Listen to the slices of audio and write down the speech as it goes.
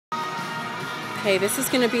Okay, this is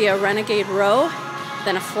going to be a renegade row,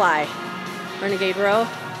 then a fly. Renegade row,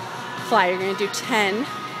 fly. You're going to do 10,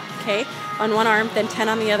 okay, on one arm, then 10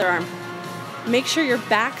 on the other arm. Make sure your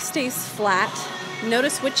back stays flat.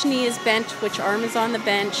 Notice which knee is bent, which arm is on the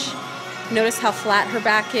bench. Notice how flat her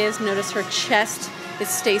back is. Notice her chest. It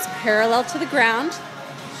stays parallel to the ground.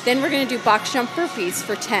 Then we're going to do box jump burpees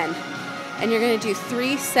for 10. And you're going to do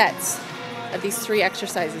 3 sets of these 3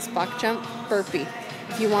 exercises, box jump, burpee.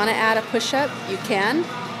 If you want to add a push-up, you can.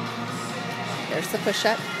 There's the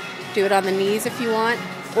push-up. Do it on the knees if you want,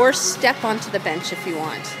 or step onto the bench if you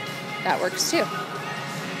want. That works too.